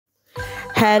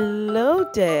Hello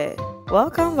there,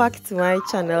 welcome back to my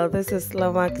channel. This is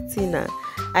La-Mactina.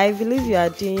 I believe you are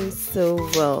doing so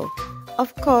well.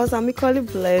 Of course, I'm equally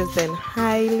blessed and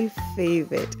highly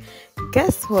favored.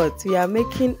 Guess what? We are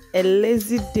making a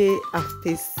lazy day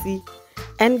AMPESI.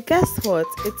 And guess what?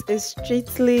 It is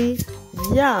strictly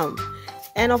yam.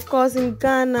 And of course, in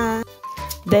Ghana,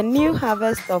 the new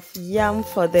harvest of yam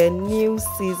for the new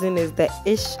season is the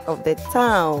ish of the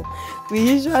town. We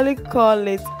usually call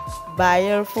it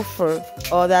Bayer Fufu,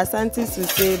 or the Asantis will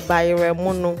say Bayer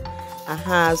Mono.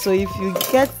 So if you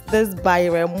get this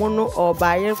Bayer Mono or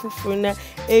Bayer Fufu na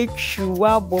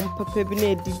echuwa bom pepe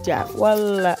bine dija,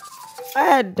 well,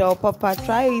 Papa,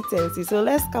 try it and see. So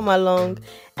let's come along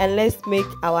and let's make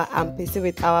our AMPESI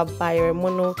with our Bayer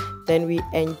Mono, then we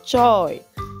enjoy.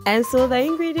 And so the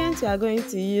ingredients we are going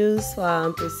to use for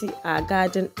our AMPESI are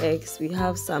garden eggs, we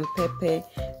have some pepper,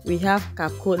 we have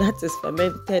kako, that is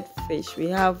fermented fish, we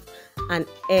have an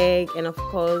egg, and of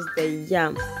course the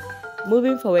yam.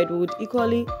 Moving forward, we would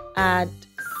equally add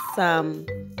some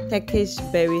Turkish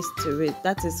berries to it,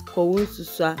 that is kowun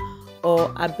suswa or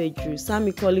abeju. Some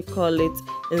equally call it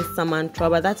in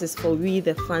samantroba, that is for we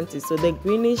the fancy. So the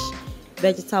greenish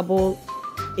vegetable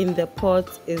in the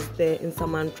pot is the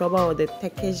insamantroba or the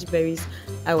Turkish berries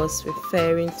I was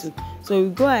referring to. So we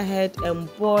go ahead and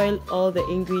boil all the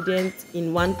ingredients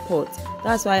in one pot.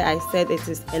 That's why I said it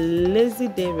is a lazy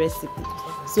day recipe.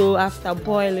 So after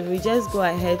boiling, we just go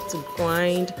ahead to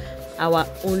grind our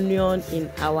onion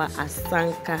in our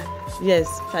asanka. Yes,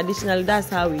 traditionally that's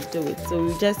how we do it. So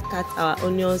we just cut our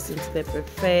onions into the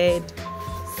preferred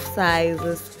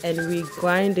sizes and we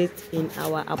grind it in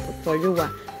our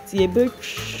apotoyowa.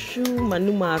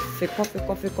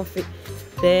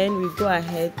 Then we go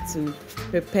ahead to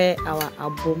prepare our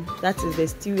abom. That is the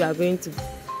stew we are going to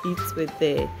eat with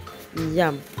the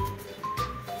yam.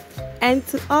 And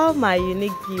to all my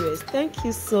unique viewers, thank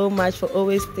you so much for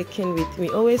always sticking with me,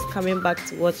 always coming back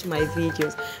to watch my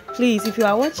videos. Please, if you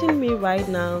are watching me right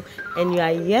now and you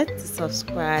are yet to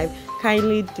subscribe,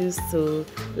 kindly do so.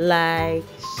 Like,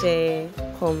 share,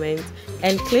 comment,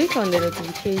 and click on the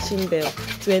notification bell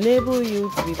to enable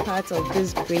you to be part of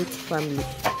this great family.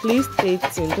 Please stay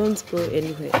tuned, don't go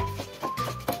anywhere.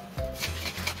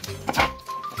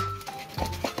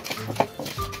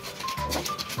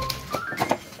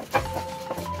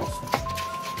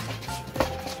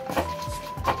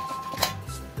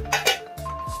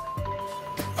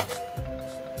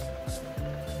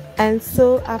 And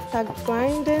so after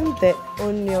grinding the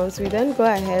onions, we then go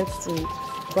ahead to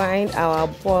grind our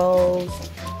boiled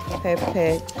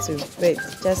pepper to it,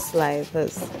 just like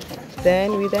this.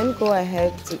 Then we then go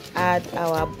ahead to add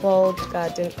our boiled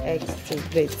garden eggs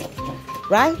to it.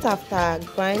 Right after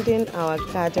grinding our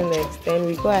garden eggs, then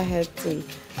we go ahead to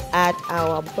add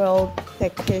our boiled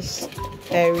Turkish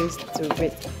berries to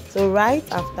it. So right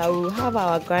after, we will have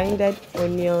our grinded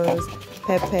onions,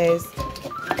 peppers,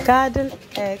 garden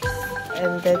eggs,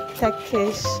 and the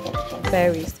Turkish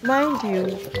berries. Mind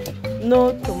you,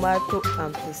 no tomato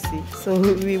AMPESI, so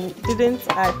we didn't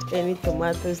add any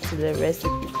tomatoes to the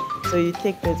recipe, so you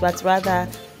take note, but rather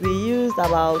we used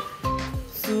about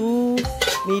 2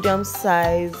 medium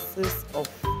sizes of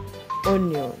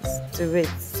onions to it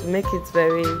to make it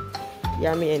very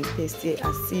yummy and tasty,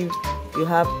 as if you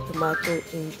have tomato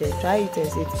in there. Try it and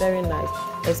see, it's very nice.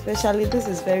 Especially this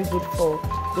is very good for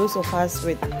those of us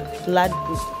with blood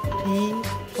group B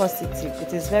positive.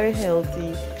 It is very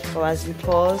healthy for us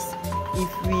because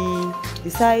if we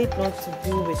decide not to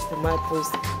do with tomatoes,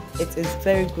 it is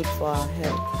very good for our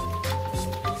health.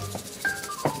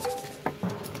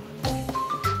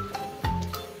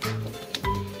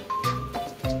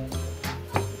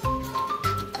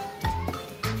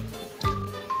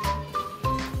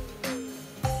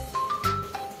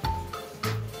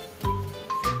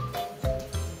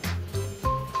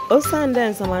 Osan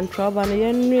den samantroba no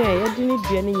yen nue ye di ni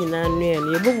dua ni nyina nue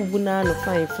no ye bobubu na no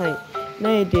fine na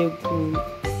ye de ku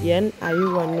yen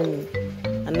ayewa no mu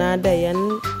anada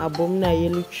yen abom na ye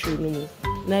luchu no mu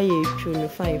na ye twu no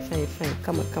fine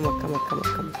kama.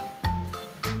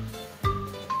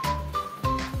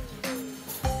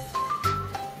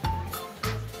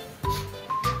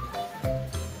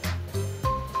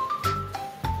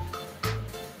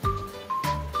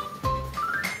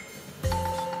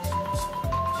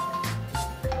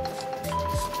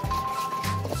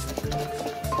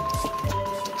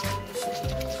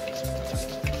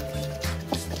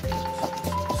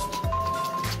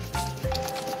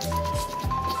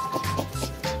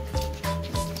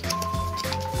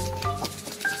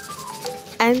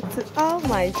 And to all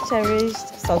my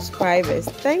cherished subscribers,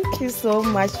 thank you so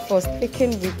much for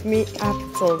sticking with me up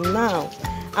till now.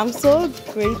 I'm so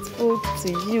grateful to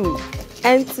you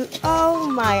and to all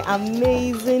my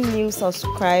amazing new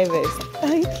subscribers.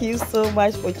 Thank you so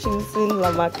much for choosing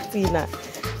La-Mactina.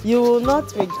 You will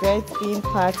not regret being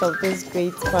part of this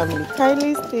great family.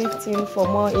 Kindly stay tuned for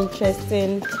more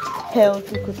interesting,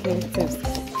 healthy cooking tips.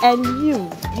 And you,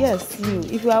 yes, you,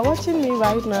 if you are watching me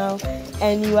right now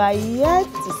and you are yet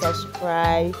to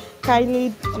subscribe,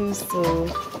 kindly do so,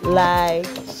 like,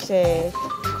 share,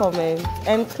 comment,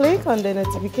 and click on the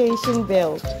notification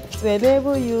bell to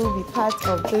enable you to be part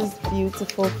of this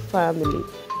beautiful family.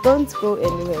 Don't go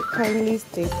anywhere, kindly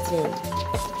stay tuned.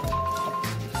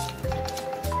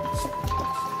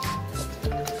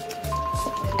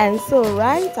 And so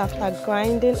right after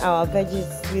grinding our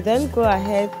veggies, we then go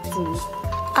ahead to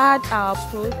add our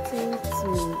protein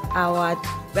to our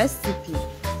recipe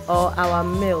or our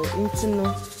meal into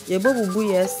no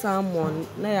ye salmon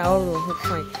na ya oro ho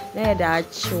fine na ya da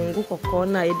chungu kokko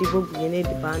na ye bobu ye na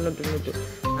di ba no do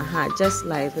just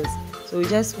like this. So we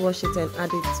just wash it and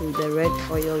add it to the red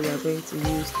oil we are going to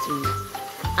use to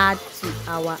add to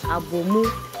our abomu.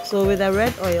 So with the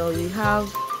red oil we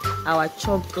have our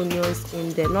chopped onions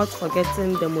in there, not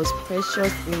forgetting the most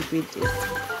precious ingredient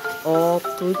or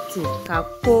protein,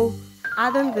 kako.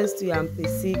 Adding this to your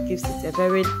AMPESI gives it a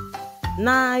very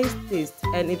nice taste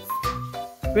and it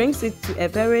brings it to a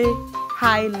very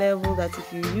high level that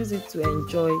if you use it to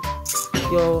enjoy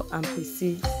your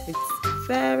AMPESI, it's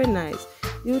very nice.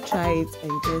 You try it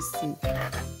and just see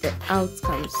the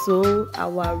outcome. So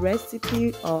our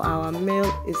recipe or our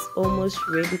meal is almost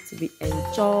ready to be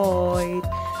enjoyed.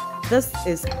 This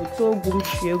is putogum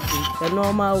shiegum, the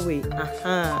normal way.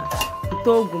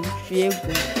 Putogum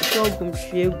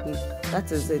shiegum. That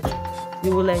is it.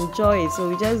 You will enjoy it. So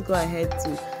we just go ahead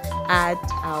to add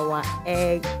our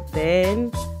egg,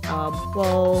 then our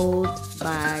boiled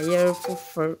bayer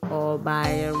fufur or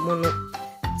bayer mono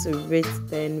to it.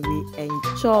 Then we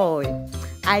enjoy.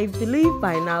 I believe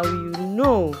by now you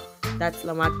know that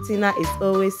La-Mactina is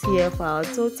always here for our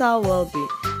total well-being.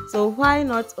 So why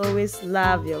not always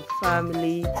love your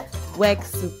family, work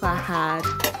super hard,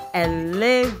 and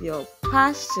live your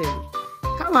passion?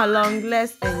 Come along,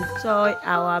 let's enjoy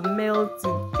our meal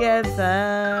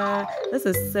together. This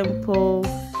is simple,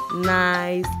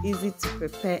 nice, easy to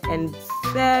prepare, and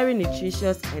very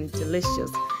nutritious and delicious.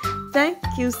 Thank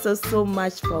you so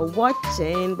much for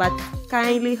watching, but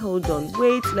kindly hold on,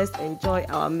 wait, let's enjoy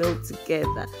our meal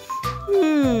together.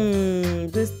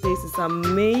 This taste is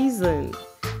amazing.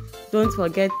 Don't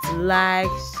forget to like,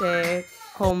 share,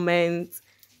 comment,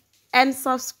 and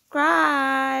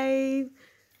subscribe.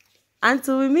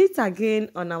 Until we meet again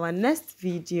on our next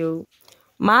video.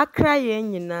 Makra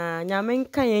yenyina,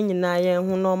 nyamenka yenyina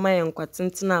yenhu no ma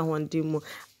yenkwatentina ahondimu.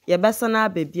 Yebesana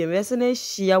baby, yebesana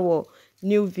share wo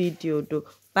new video do.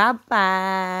 Bye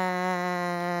bye.